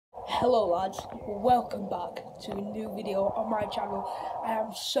Hello lads, welcome back to a new video on my channel. I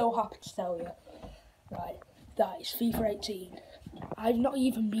am so happy to tell you, right, that it's FIFA 18. I've not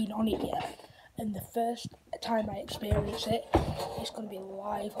even been on it yet, and the first time I experience it, it's going to be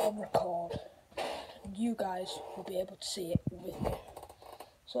live on record. And you guys will be able to see it with me.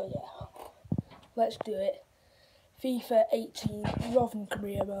 So yeah, let's do it. FIFA 18 Rotherham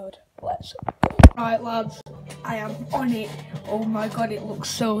career mode. Let's go. Right lads, I am on it. Oh my god, it looks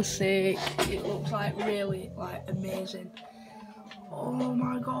so sick. It looks like really amazing. Oh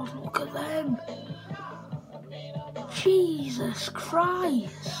my god, look at them. Jesus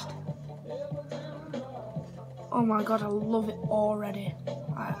Christ. Oh my god, I love it already.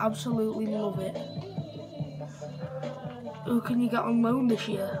 I absolutely love it. Who can you get on loan this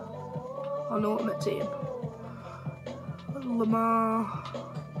year on Ultimate Team? Lamar,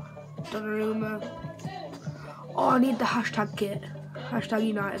 Rotherham. Oh, I need the hashtag kit. Hashtag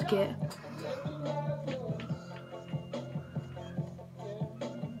United kit.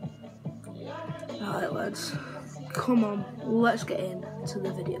 Alright lads, come on, let's get into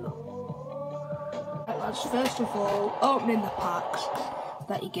the video. Right lads, first of all, opening the packs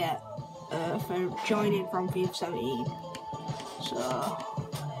that you get for joining from FIFA 17. So,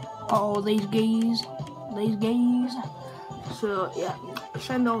 oh, these guys. So yeah,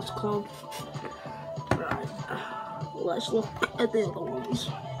 send those to club. Right, let's look at the other ones.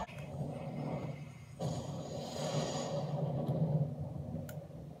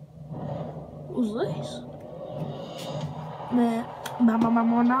 What's this?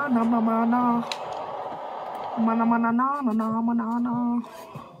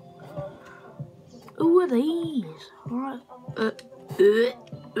 Who are these? Right.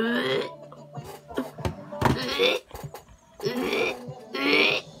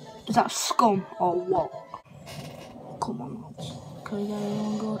 Is that scum or what? Come on, lads. Can we get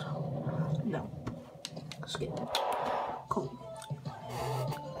anyone good? No. Skip. Come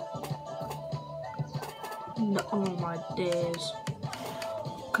on. No, oh my days.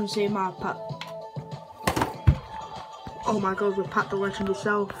 Can see my pack. Oh my god, we packed the legend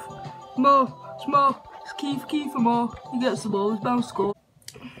himself. Mo, it's Mo. It's Keith for Mo. He gets the ball, he's bound to score.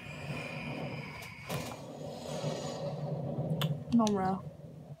 Non-rare.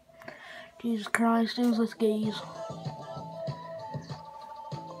 Jesus Christ, who's this geese?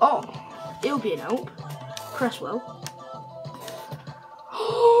 Oh, he'll be an help. Cresswell.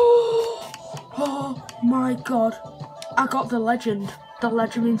 Oh my god, I got the legend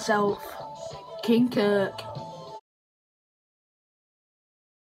himself, King Kirk.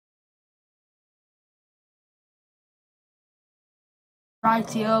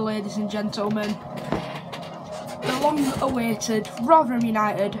 Rightio, ladies and gentlemen, the long-awaited Rotherham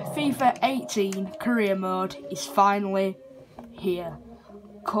United FIFA 18 career mode is finally here.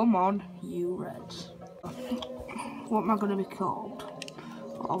 Come on, you Reds. What am I going to be called?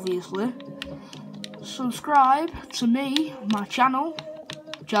 Obviously, subscribe to me, my channel,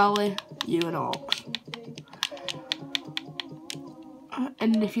 Charlie, you and Hawks.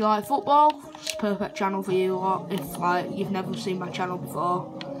 And if you like football, it's a perfect channel for you, or if you've never seen my channel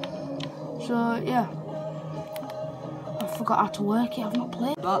before. So yeah, I forgot how to work it, I've not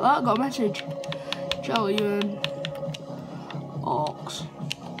played about that. Got a message, Charlie, you and Hawks.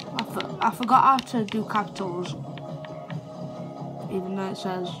 I forgot how to do capitals, even though it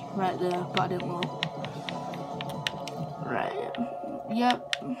says right there, but I didn't look. Right,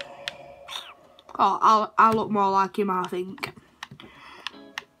 yep. Oh, I'll look more like him, I think.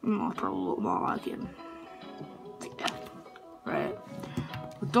 I'll probably look more like him. Yeah. Right,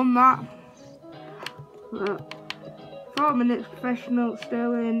 we've done that. 4 minutes, professional,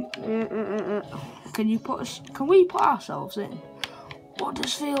 Sterling. Can we put ourselves in?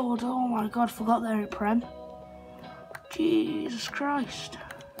 Huddersfield, oh my god, forgot they're in Prem. Jesus Christ.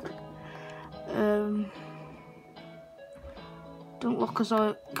 Don't look as though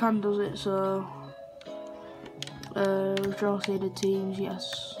it can, does it? So draw seeded teams,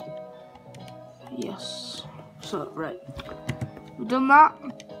 yes. Yes. So right. We've done that.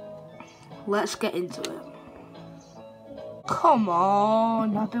 Let's get into it. Come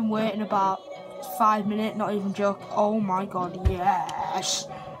on, I've been waiting about 5 minutes, not even joke. Oh my god, yes.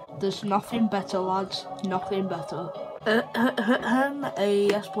 There's nothing better, lads. Nothing better.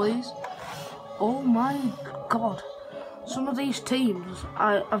 Yes, please. Oh my god. Some of these teams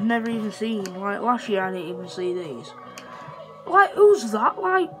I've never even seen. Like last year I didn't even see these. Like, who's that?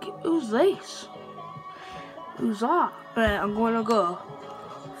 Like, who's this? Who's that? Right, I'm going to go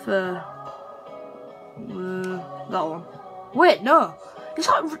for that one. Wait, no. Is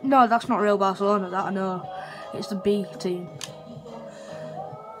that, no, that's not real Barcelona, that I know. It's the B team.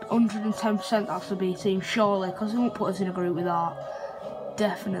 110% that's the B team, surely, because they won't put us in a group with that.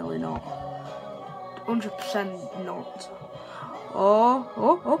 Definitely not. 100% not. Oh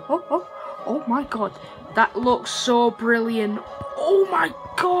my god. That looks so brilliant. Oh my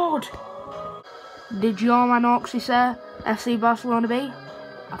god. Did your man Oxy say FC Barcelona B?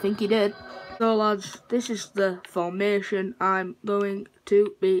 I think he did. So lads, this is the formation I'm going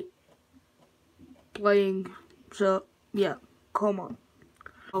to be playing. So yeah, come on.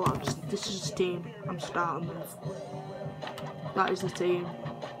 Oh lads, this is the team I'm starting with. That is the team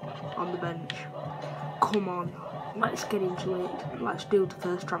on the bench. Come on, let's get into it. Let's do the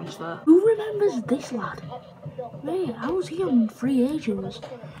first transfer. Who remembers this lad? Mate, how's he on free agents?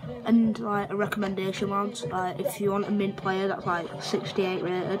 And like a recommendation, lads, if you want a mint player that's like 68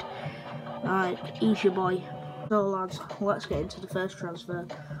 rated, he's your boy. So lads, let's get into the first transfer.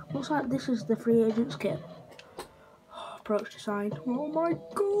 Looks like this is the free agents kit. Approach to sign. Oh my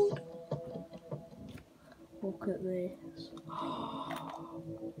god! Look at this.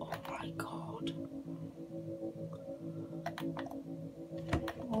 Oh my god.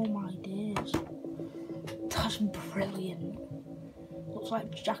 Oh my days. That's brilliant. Looks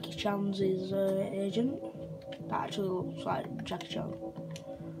like Jackie Chan's agent. That actually looks like Jackie Chan.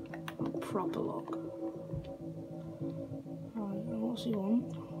 Proper look. Right, what's he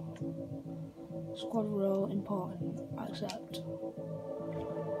want? Squad role important. Accept.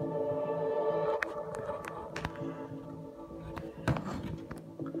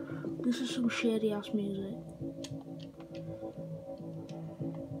 This is some shady ass music.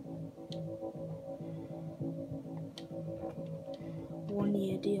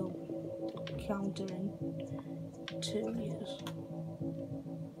 One-year deal. Countering 2 years.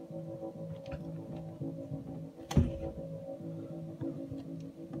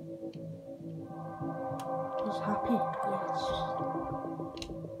 He's happy, yes.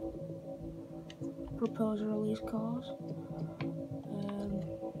 Propose a release clause.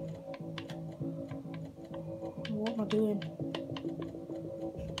 What am I doing?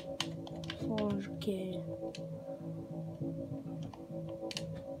 400k.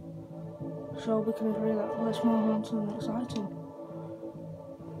 So we can agree that let's move on to the next item.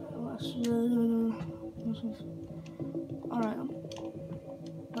 Alright,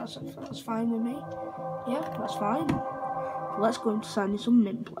 that's fine with me. Yeah, that's fine. Let's go into signing some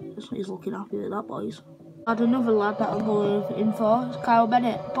mint players. He's looking happy with that, boys. I had another lad that I'm going in for. It's Kyle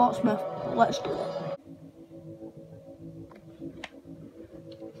Bennett, Portsmouth. Let's do it.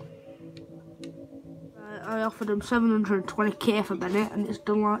 I offered him 720k for Bennett, and it's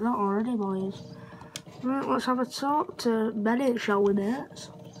done like that already, boys. Right, let's have a talk to Bennett, shall we, mates?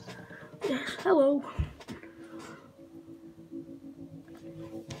 Yes, hello.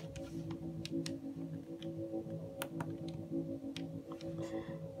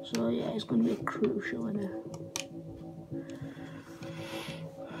 So yeah, it's going to be crucial, isn't it?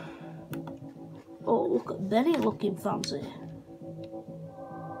 Oh, look at Bennett looking fancy.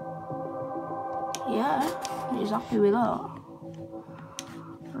 Yeah, he's happy with that.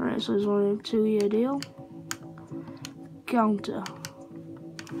 Alright, so he's on a 2-year deal. Counter.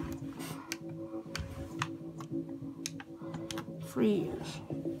 3 years.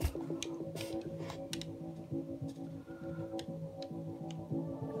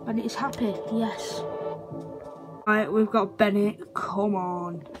 Bennett is happy, yes. Right, we've got Bennett, come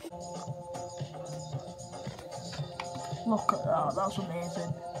on. Look at that, that's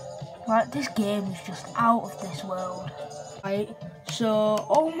amazing. Like, this game is just out of this world. Right, so,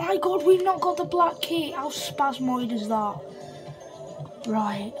 oh my god, we've not got the black kit. How spasmoid is that?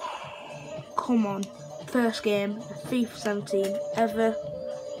 Right, come on. First game, FIFA 17 ever.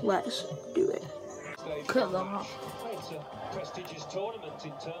 Let's do it. Look at that. Prestigious tournament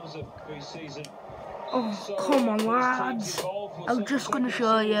in terms of pre-season. Oh, come on, lads. I'm just going to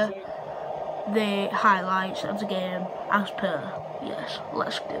show you the highlights of the game as per. Yes,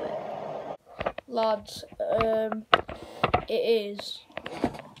 let's do it. Lads, it is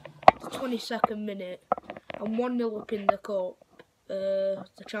the 22nd minute. I'm 1-0 up in the cup, the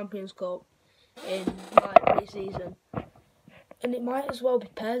Champions Cup, in like pre-season. And it might as well be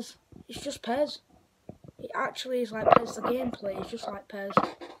PES. It's just PES. It actually is like PES, the gameplay is just like PES.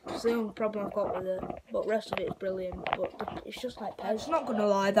 It's the only problem I've got with it, but the rest of it is brilliant. But it's just like PES. Not gonna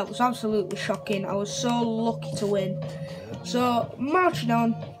lie, that was absolutely shocking. I was so lucky to win. So, marching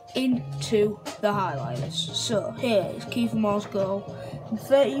on into the highlights. So, here is Kiefer Moore's goal in the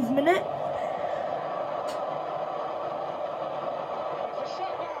 30th minute.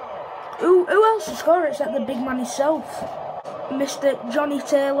 Who else to score except the big man himself? Mr. Johnny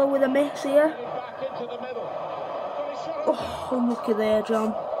Taylor with a miss here. Oh, unlucky there,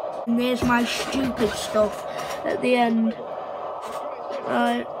 John. And there's my stupid stuff at the end.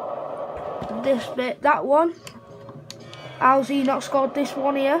 Right, this bit, that one. How's he not scored this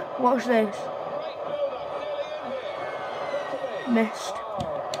one here? Watch this. Missed.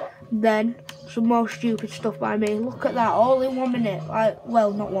 Then some more stupid stuff by me. Look at that, all in 1 minute. Like,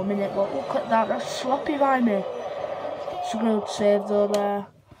 well, not 1 minute, but look at that. That's sloppy by me. It's a good save though there.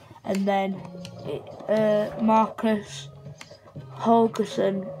 And then Marcus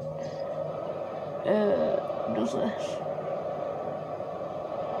Holgerson does this.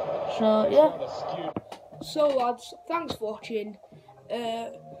 So yeah. So lads, thanks for watching.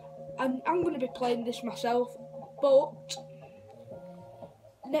 I'm going to be playing this myself, but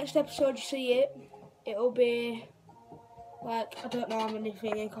next episode you see it, it'll be like, I don't know how many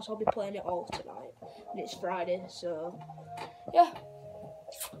thinking, because I'll be playing it all tonight, and it's Friday, so yeah.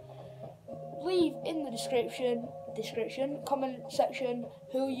 Leave in the description, comment section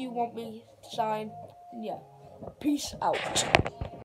who you want me to sign, and yeah, peace out.